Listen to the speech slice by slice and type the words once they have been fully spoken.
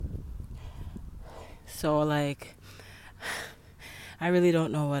So, I really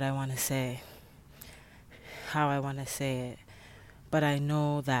don't know what I want to say, how I want to say it, but I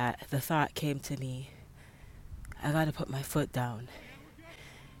know that the thought came to me, I got to put my foot down.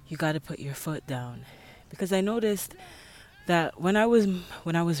 You got to put your foot down. Because I noticed that when I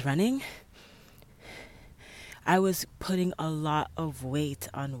was running, I was putting a lot of weight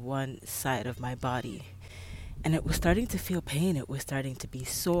on one side of my body. And it was starting to feel pain. It was starting to be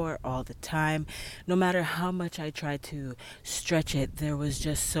sore all the time. No matter how much I tried to stretch it, there was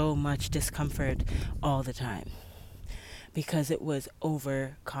just so much discomfort all the time because it was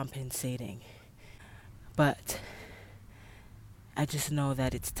overcompensating. But I just know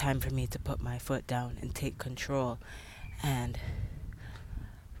that it's time for me to put my foot down and take control. And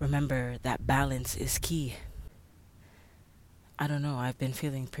remember that balance is key. I don't know. I've been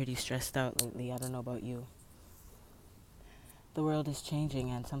feeling pretty stressed out lately. I don't know about you. The world is changing,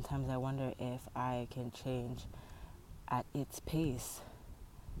 and sometimes I wonder if I can change at its pace.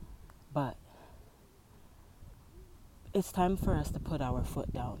 But it's time for us to put our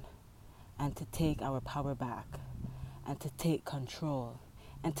foot down and to take our power back and to take control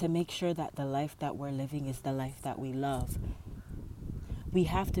and to make sure that the life that we're living is the life that we love. We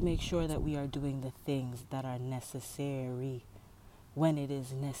have to make sure that we are doing the things that are necessary when it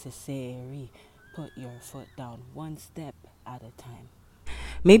is necessary. Put your foot down one step at a time.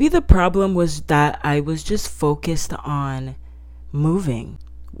 Maybe the problem was that I was just focused on moving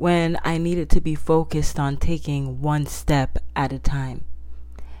when I needed to be focused on taking one step at a time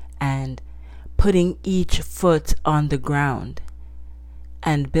and putting each foot on the ground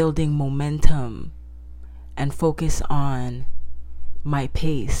and building momentum and focus on my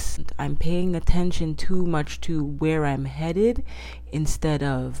pace. I'm paying attention too much to where I'm headed instead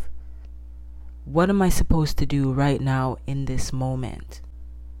of what am I supposed to do right now in this moment?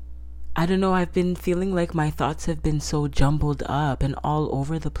 I don't know, I've been feeling like my thoughts have been so jumbled up and all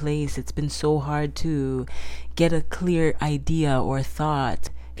over the place. It's been so hard to get a clear idea or thought.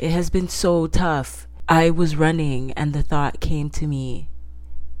 It has been so tough. I was running and the thought came to me,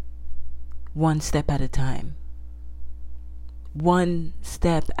 one step at a time. One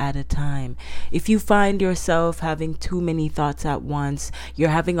step at a time. If you find yourself having too many thoughts at once, you're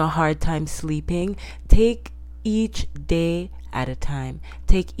having a hard time sleeping, take each day at a time.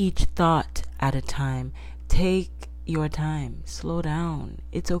 Take each thought at a time. Take your time. Slow down.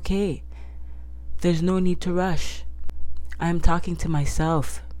 It's okay. There's no need to rush. I'm talking to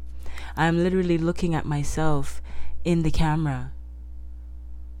myself. I'm literally looking at myself in the camera.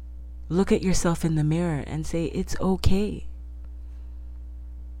 Look at yourself in the mirror and say, it's okay.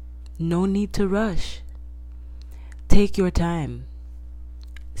 No need to rush. Take your time.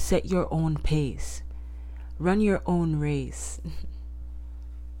 Set your own pace. Run your own race.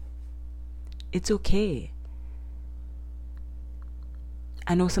 It's okay.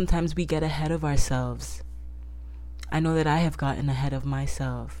 I know sometimes we get ahead of ourselves. I know that I have gotten ahead of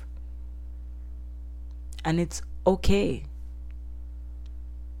myself. And it's okay.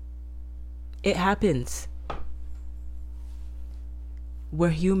 It happens. We're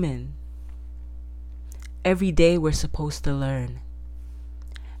human. Every day we're supposed to learn.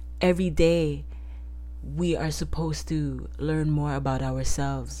 Every day we are supposed to learn more about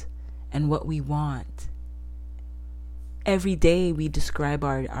ourselves and what we want. Every day we describe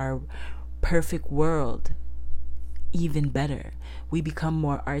our perfect world even better. We become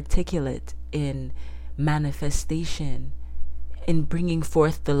more articulate in manifestation, in bringing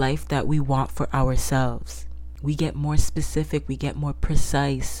forth the life that we want for ourselves. We get more specific, we get more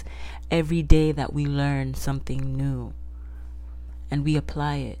precise every day that we learn something new and we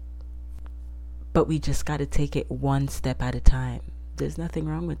apply it. But we just got to take it one step at a time. There's nothing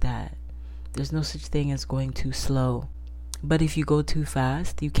wrong with that. There's no such thing as going too slow. But if you go too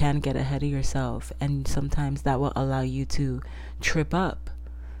fast, you can get ahead of yourself. And sometimes that will allow you to trip up.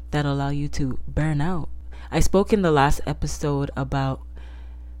 That'll allow you to burn out. I spoke in the last episode about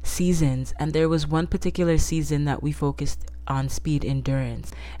seasons, and there was one particular season that we focused on speed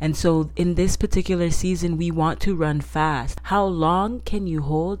endurance. And so in this particular season, we want to run fast. How long can you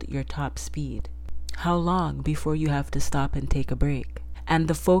hold your top speed? How long before you have to stop and take a break? And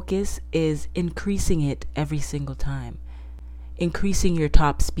the focus is increasing it every single time. Increasing your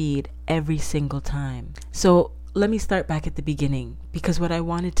top speed every single time. So let me start back at the beginning, because what I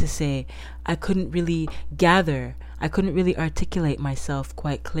wanted to say, I couldn't really articulate myself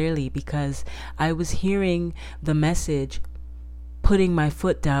quite clearly, because I was hearing the message, putting my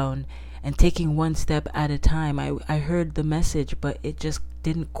foot down and taking one step at a time. I heard the message, but it just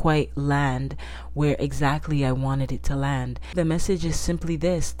didn't quite land where exactly I wanted it to land. The message is simply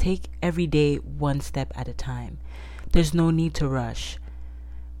this: take every day one step at a time. There's no need to rush.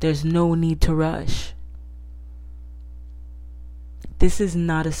 There's no need to rush. This is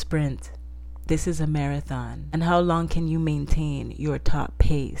not a sprint. This is a marathon. And how long can you maintain your top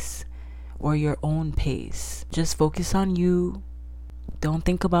pace or your own pace? Just focus on you. Don't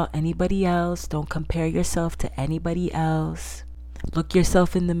think about anybody else. Don't compare yourself to anybody else. Look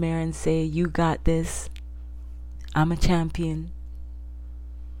yourself in the mirror and say, you got this. I'm a champion.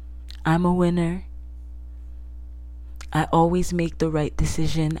 I'm a winner. I always make the right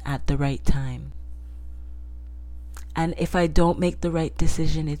decision at the right time. And if I don't make the right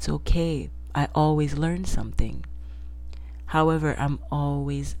decision, it's okay. I always learn something. However, I'm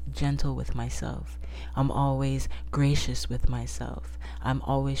always gentle with myself. I'm always gracious with myself. I'm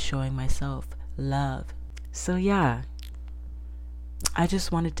always showing myself love. So yeah, I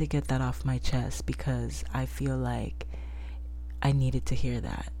just wanted to get that off my chest because I feel like I needed to hear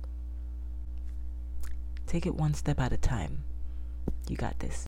that. Take it one step at a time. You got this.